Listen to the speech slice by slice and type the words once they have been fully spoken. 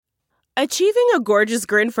Achieving a gorgeous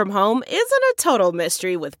grin from home isn't a total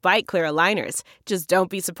mystery with Byte Clear aligners. Just don't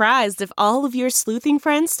be surprised if all of your sleuthing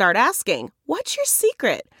friends start asking, "What's your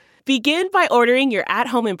secret?" Begin by ordering your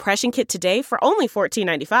at-home impression kit today for only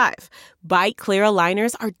 $14.95. Byte Clear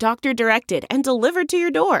aligners are doctor-directed and delivered to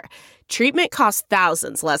your door. Treatment costs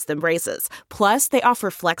thousands less than braces. Plus, they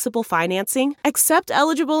offer flexible financing, accept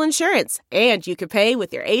eligible insurance, and you can pay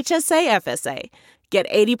with your HSA FSA. Get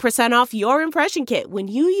 80% off your impression kit when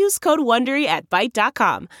you use code WONDERY at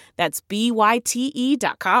Byte.com. That's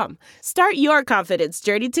BYTE.com. Start your confidence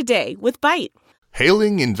journey today with Byte.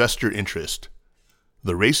 Hailing investor interest.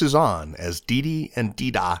 The race is on as Didi and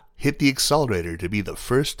Dida hit the accelerator to be the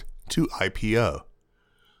first to IPO.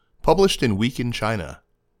 Published in Week in China.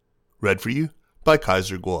 Read for you by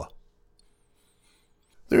Kaiser Kuo.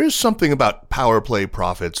 There is something about power play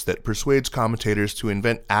profits that persuades commentators to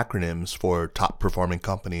invent acronyms for top-performing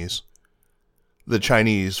companies. The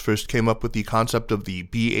Chinese first came up with the concept of the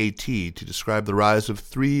BAT to describe the rise of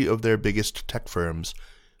three of their biggest tech firms,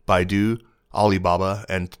 Baidu, Alibaba,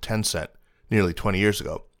 and Tencent, nearly 20 years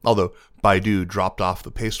ago, although Baidu dropped off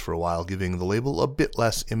the pace for a while, giving the label a bit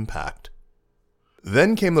less impact.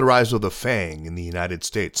 Then came the rise of the FANG in the United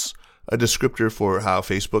States, a descriptor for how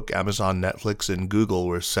Facebook, Amazon, Netflix, and Google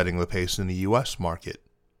were setting the pace in the U.S. market.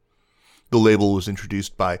 The label was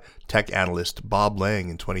introduced by tech analyst Bob Lang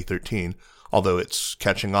in 2013, although its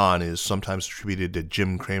catching on is sometimes attributed to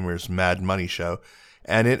Jim Cramer's Mad Money show,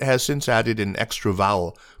 and it has since added an extra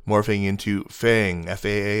vowel, morphing into FANG,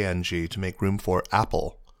 F-A-A-N-G, to make room for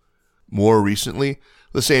Apple. More recently,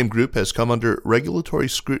 the same group has come under regulatory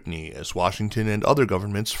scrutiny as Washington and other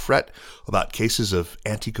governments fret about cases of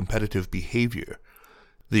anti-competitive behavior.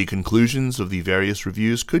 The conclusions of the various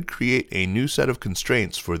reviews could create a new set of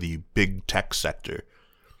constraints for the big tech sector.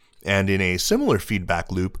 And in a similar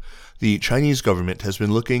feedback loop, the Chinese government has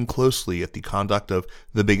been looking closely at the conduct of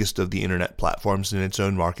the biggest of the internet platforms in its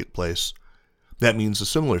own marketplace. That means a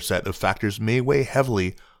similar set of factors may weigh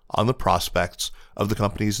heavily on the prospects of the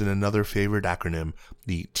companies in another favored acronym,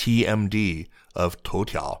 the TMD of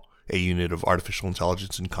Toutiao, a unit of artificial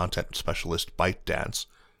intelligence and content specialist ByteDance,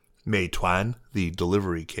 Meituan, the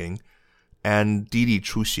delivery king, and Didi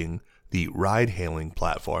Chuxing, the ride-hailing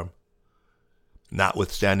platform.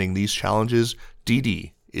 Notwithstanding these challenges,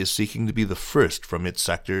 Didi is seeking to be the first from its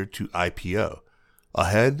sector to IPO,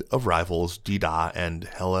 ahead of rivals Dida and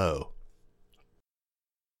Hello.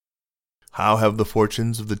 How have the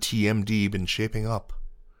fortunes of the TMD been shaping up?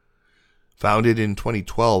 Founded in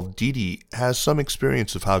 2012, Didi has some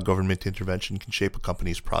experience of how government intervention can shape a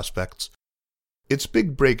company's prospects. Its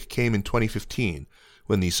big break came in 2015,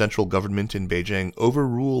 when the central government in Beijing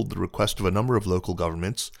overruled the request of a number of local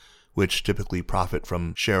governments, which typically profit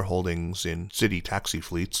from shareholdings in city taxi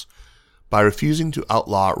fleets, by refusing to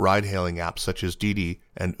outlaw ride-hailing apps such as Didi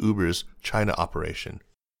and Uber's China operation.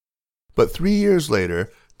 But 3 years later,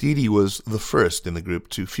 Didi was the first in the group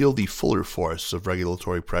to feel the fuller force of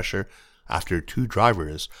regulatory pressure after two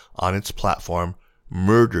drivers on its platform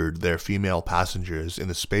murdered their female passengers in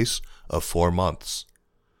the space of 4 months.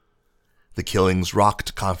 The killings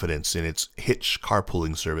rocked confidence in its Hitch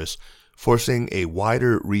carpooling service, forcing a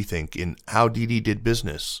wider rethink in how Didi did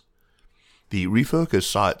business. The refocus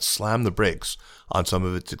saw it slam the brakes on some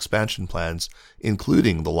of its expansion plans,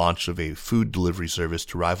 including the launch of a food delivery service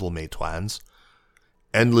to rival Meituan's.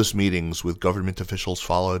 Endless meetings with government officials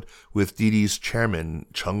followed, with Didi's chairman,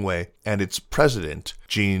 Cheng Wei, and its president,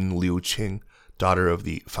 Jean Liuqing, daughter of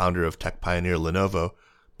the founder of tech pioneer Lenovo,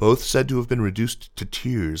 both said to have been reduced to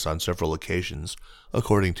tears on several occasions,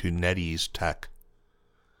 according to NetEase Tech.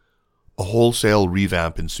 A wholesale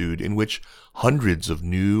revamp ensued in which hundreds of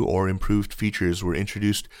new or improved features were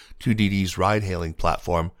introduced to Didi's ride-hailing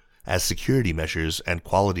platform as security measures and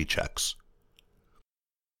quality checks.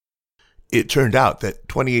 It turned out that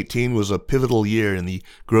 2018 was a pivotal year in the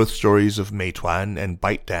growth stories of Meituan and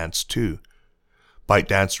ByteDance too.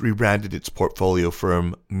 ByteDance rebranded its portfolio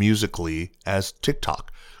firm Musical.ly as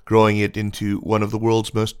TikTok, growing it into one of the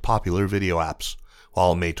world's most popular video apps,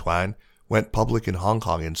 while Meituan went public in Hong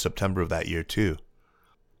Kong in September of that year too.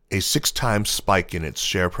 A 6-time spike in its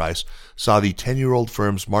share price saw the 10-year-old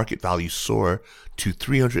firm's market value soar to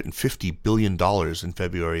 $350 billion in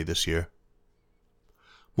February this year.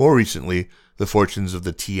 More recently, the fortunes of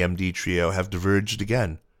the TMD trio have diverged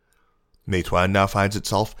again. Meituan now finds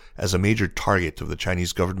itself as a major target of the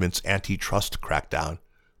Chinese government's antitrust crackdown.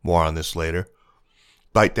 More on this later.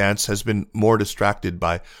 ByteDance has been more distracted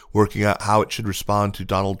by working out how it should respond to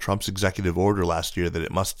Donald Trump's executive order last year that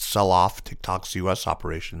it must sell off TikTok's U.S.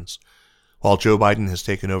 operations, While Joe Biden has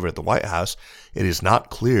taken over at the White House, it is not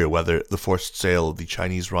clear whether the forced sale of the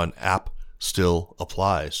Chinese-run app still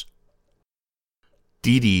applies.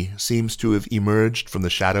 Didi seems to have emerged from the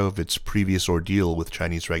shadow of its previous ordeal with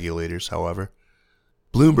Chinese regulators, however.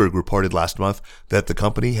 Bloomberg reported last month that the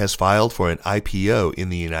company has filed for an IPO in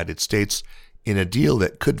the United States in a deal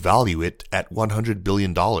that could value it at $100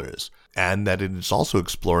 billion, and that it is also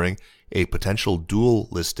exploring a potential dual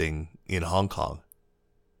listing in Hong Kong.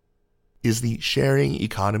 Is the sharing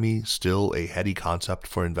economy still a heady concept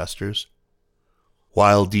for investors?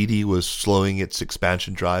 While Didi was slowing its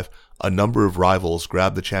expansion drive, a number of rivals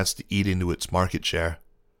grabbed the chance to eat into its market share.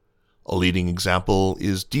 A leading example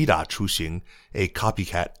is Dida Chuxing, a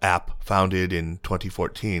copycat app founded in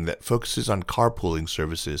 2014 that focuses on carpooling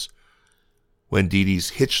services. When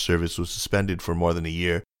Didi's Hitch service was suspended for more than a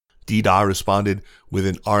year, Dida responded with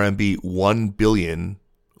an RMB 1 billion,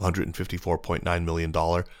 $154.9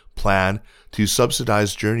 million plan to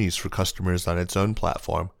subsidize journeys for customers on its own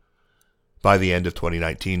platform. By the end of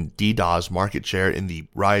 2019, Dida's market share in the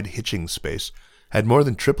ride-hitching space had more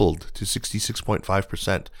than tripled to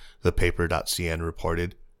 66.5%, the paper.cn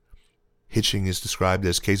reported. Hitching is described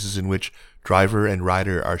as cases in which driver and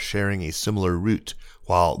rider are sharing a similar route,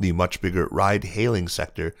 while the much bigger ride-hailing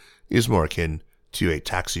sector is more akin to a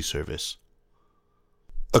taxi service.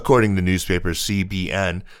 According to newspaper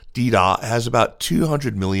CBN, Dida has about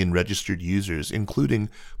 200 million registered users, including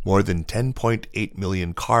more than 10.8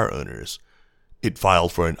 million car owners. It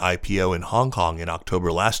filed for an IPO in Hong Kong in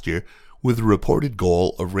October last year with a reported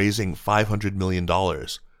goal of raising $500 million.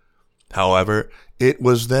 However, it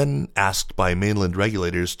was then asked by mainland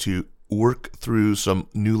regulators to work through some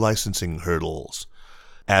new licensing hurdles.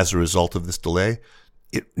 As a result of this delay,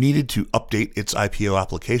 it needed to update its IPO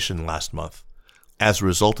application last month.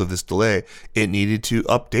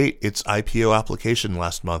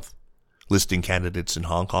 Listing candidates in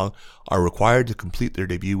Hong Kong are required to complete their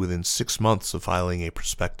debut within 6 months of filing a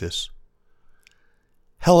prospectus.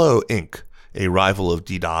 Hello Inc., a rival of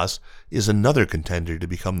Dida's, is another contender to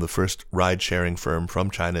become the first ride-sharing firm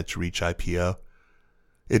from China to reach IPO.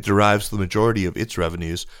 It derives the majority of its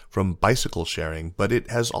revenues from bicycle sharing, but it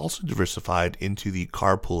has also diversified into the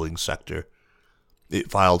carpooling sector.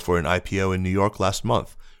 It filed for an IPO in New York last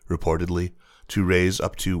month, reportedly, to raise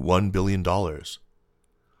up to $1 billion.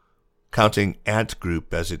 Counting Ant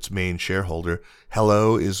Group as its main shareholder,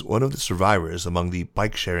 Hello is one of the survivors among the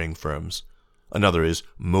bike-sharing firms. Another is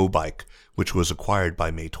Mobike, which was acquired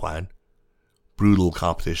by Meituan. Brutal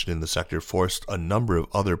competition in the sector forced a number of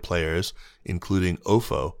other players, including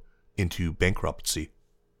OFO, into bankruptcy.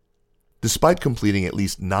 Despite completing at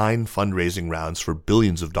least 9 fundraising rounds for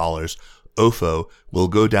billions of dollars, OFO will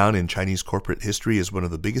go down in Chinese corporate history as one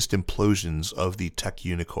of the biggest implosions of the tech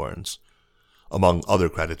unicorns. Among other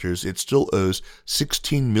creditors, it still owes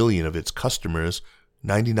 16 million of its customers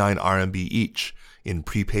 99 RMB each in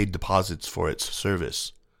prepaid deposits for its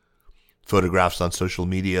service. Photographs on social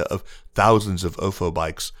media of thousands of OFO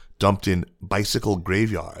bikes dumped in bicycle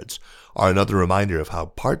graveyards are another reminder of how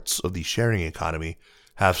parts of the sharing economy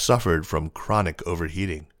have suffered from chronic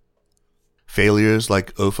overheating. Failures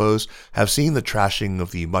like OFO's have seen the trashing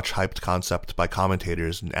of the much-hyped concept by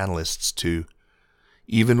commentators and analysts too.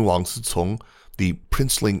 Even Wang Zicong, the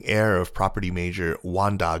princeling heir of property major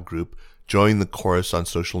Wanda Group, joined the chorus on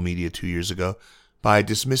social media 2 years ago by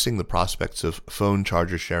dismissing the prospects of phone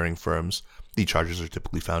charger sharing firms. The chargers are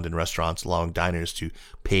typically found in restaurants, allowing diners to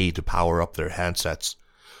pay to power up their handsets.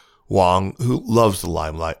 Wang, who loves the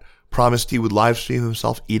limelight, promised he would livestream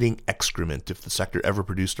himself eating excrement if the sector ever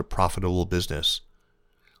produced a profitable business.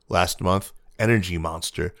 Last month, Energy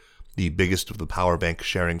Monster, the biggest of the power bank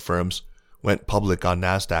sharing firms, went public on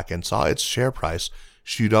Nasdaq and saw its share price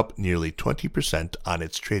shoot up nearly 20% on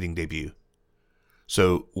its trading debut.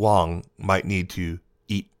 So Wang might need to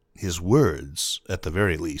eat his words at the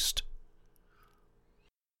very least.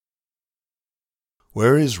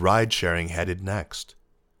 Where is ride-sharing headed next?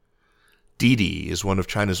 Didi is one of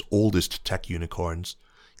China's oldest tech unicorns,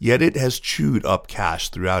 yet it has chewed up cash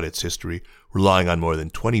throughout its history, relying on more than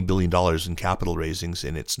 $20 billion in capital raisings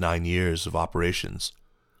in its 9 years of operations.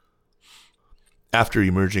 After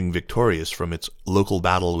emerging victorious from its local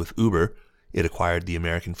battle with Uber, it acquired the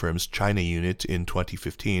American firm's China unit in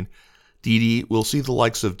 2015, Didi will see the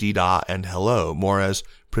likes of Dida and Hello more as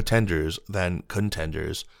pretenders than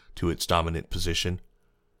contenders to its dominant position.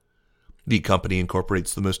 The company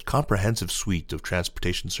incorporates the most comprehensive suite of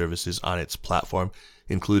transportation services on its platform,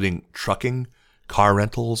 including trucking, car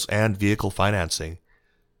rentals, and vehicle financing.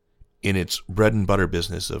 In its bread and butter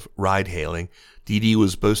business of ride-hailing, Didi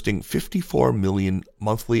was boasting 54 million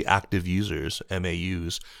monthly active users,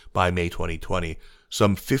 MAUs, by May 2020,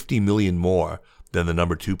 some 50 million more than the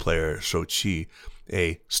number 2 player Shouqi,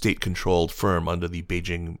 a state-controlled firm under the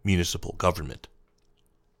Beijing municipal government.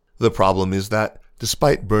 The problem is that,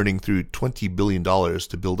 despite burning through $20 billion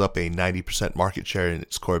to build up a 90% market share in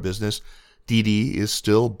its core business, Didi is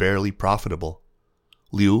still barely profitable.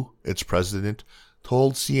 Liu, its president,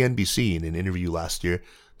 told CNBC in an interview last year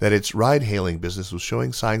that its ride-hailing business was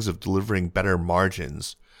showing signs of delivering better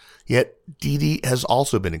margins. Yet, Didi has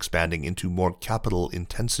also been expanding into more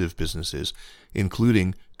capital-intensive businesses,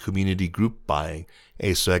 including community group buying,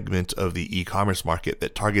 a segment of the e-commerce market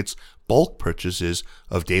that targets bulk purchases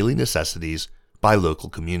of daily necessities by local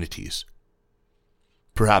communities.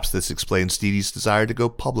 Perhaps this explains Didi's desire to go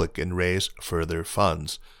public and raise further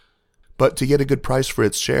funds. But to get a good price for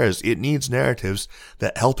its shares, it needs narratives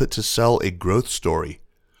that help it to sell a growth story.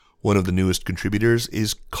 One of the newest contributors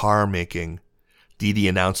is car making. Didi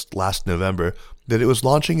announced last November that it was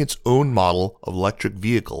launching its own model of electric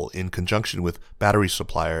vehicle in conjunction with battery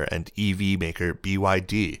supplier and EV maker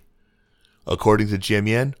BYD. According to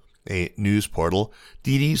Jiemian, a news portal,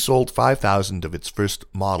 Didi sold 5,000 of its first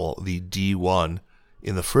model, the D1,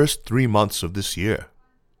 in the first 3 months of this year.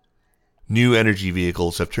 New energy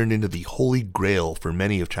vehicles have turned into the holy grail for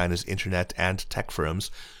many of China's internet and tech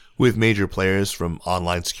firms, with major players from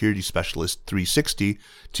online security specialist 360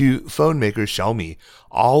 to phone maker Xiaomi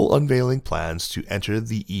all unveiling plans to enter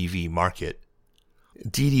the EV market.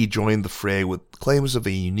 Didi joined the fray with claims of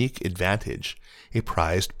a unique advantage, a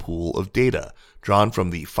prized pool of data drawn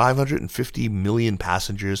from the 550 million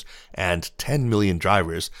passengers and 10 million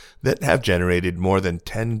drivers that have generated more than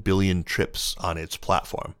 10 billion trips on its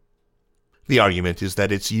platform. The argument is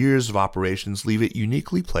that its years of operations leave it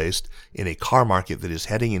uniquely placed in a car market that is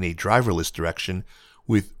heading in a driverless direction,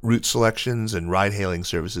 with route selections and ride-hailing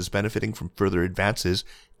services benefiting from further advances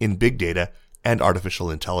in big data and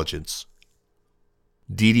artificial intelligence.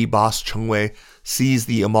 Didi boss Cheng Wei sees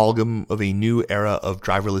the amalgam of a new era of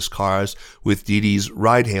driverless cars with Didi's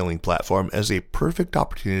ride-hailing platform as a perfect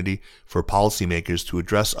opportunity for policymakers to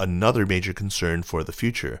address another major concern for the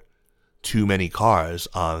future: too many cars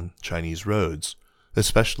on Chinese roads,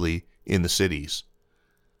 especially in the cities.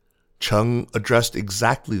 Cheng addressed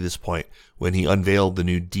exactly this point when he unveiled the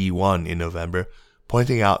new D1 in November,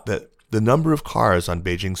 pointing out that the number of cars on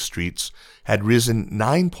Beijing's streets had risen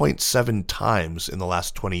 9.7 times in the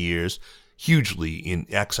last 20 years, hugely in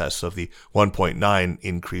excess of the 1.9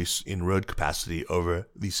 increase in road capacity over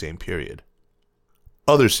the same period.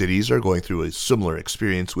 Other cities are going through a similar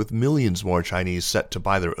experience, with millions more Chinese set to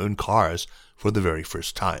buy their own cars for the very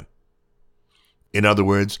first time. In other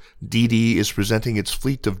words, Didi is presenting its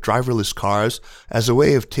fleet of driverless cars as a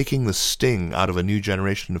way of taking the sting out of a new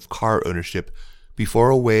generation of car ownership before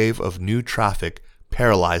a wave of new traffic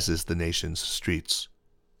paralyzes the nation's streets.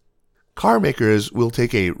 Car makers will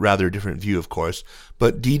take a rather different view, of course,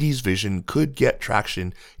 but Didi's vision could get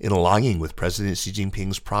traction in aligning with President Xi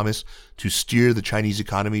Jinping's promise to steer the Chinese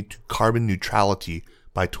economy to carbon neutrality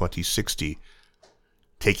by 2060.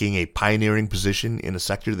 Taking a pioneering position in a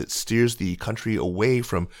sector that steers the country away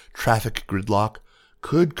from traffic gridlock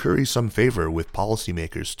could curry some favor with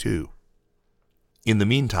policymakers too. In the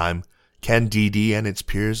meantime, can Didi and its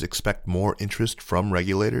peers expect more interest from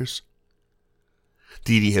regulators?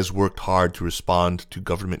 Didi has worked hard to respond to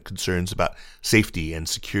government concerns about safety and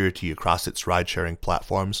security across its ride-sharing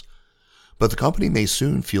platforms, but the company may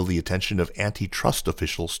soon feel the attention of antitrust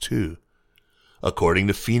officials too. According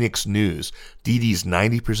to Phoenix News, Didi's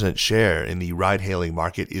 90% share in the ride-hailing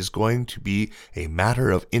market is going to be a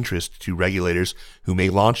matter of interest to regulators who may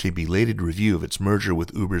launch a belated review of its merger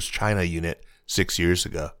with Uber's China unit 6 years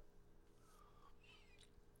ago.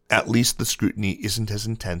 At least the scrutiny isn't as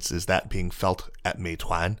intense as that being felt at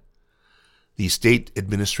Meituan. The State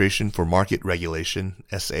Administration for Market Regulation,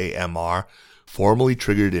 SAMR, formally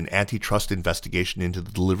triggered an antitrust investigation into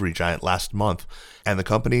the delivery giant last month, and the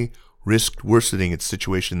company risked worsening its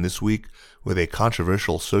situation this week with a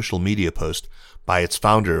controversial social media post by its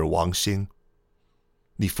founder, Wang Xing.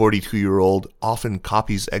 The 42-year-old often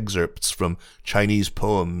copies excerpts from Chinese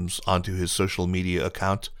poems onto his social media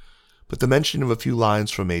account, but the mention of a few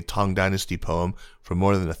lines from a Tang Dynasty poem from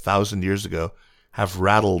more than 1,000 years ago have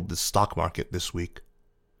rattled the stock market this week.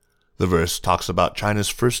 The verse talks about China's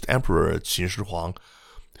first emperor, Qin Shi Huang,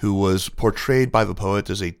 who was portrayed by the poet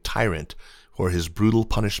as a tyrant for his brutal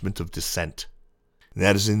punishment of dissent.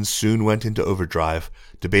 Netizens soon went into overdrive,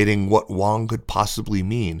 debating what Wang could possibly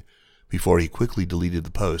mean, before he quickly deleted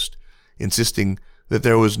the post, insisting that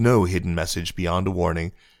there was no hidden message beyond a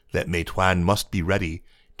warning that Meituan must be ready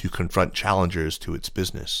to confront challengers to its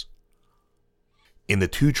business. In the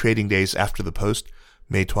 2 trading days after the post,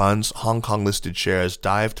 Meituan's Hong Kong-listed shares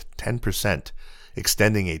dived 10%,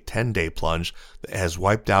 extending a 10-day plunge that has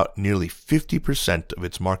wiped out nearly 50% of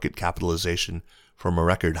its market capitalization from a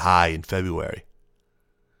record high in February.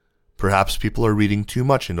 Perhaps people are reading too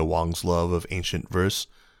much into Wang's love of ancient verse,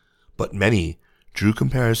 but many drew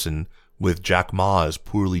comparison with Jack Ma's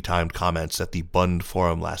poorly timed comments at the Bund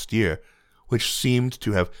Forum last year, which seemed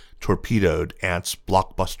to have torpedoed Ant's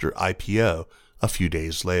blockbuster IPO a few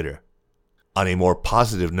days later. On a more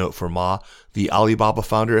positive note for Ma, the Alibaba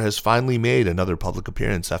founder has finally made another public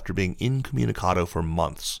appearance after being incommunicado for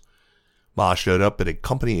months. Ma showed up at a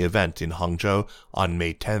company event in Hangzhou on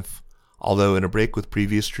May 10th, although in a break with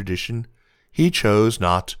previous tradition, he chose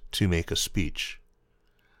not to make a speech.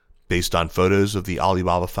 Based on photos of the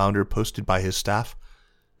Alibaba founder posted by his staff,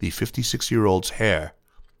 the 56-year-old's hair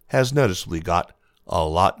has noticeably got a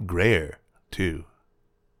lot grayer, too.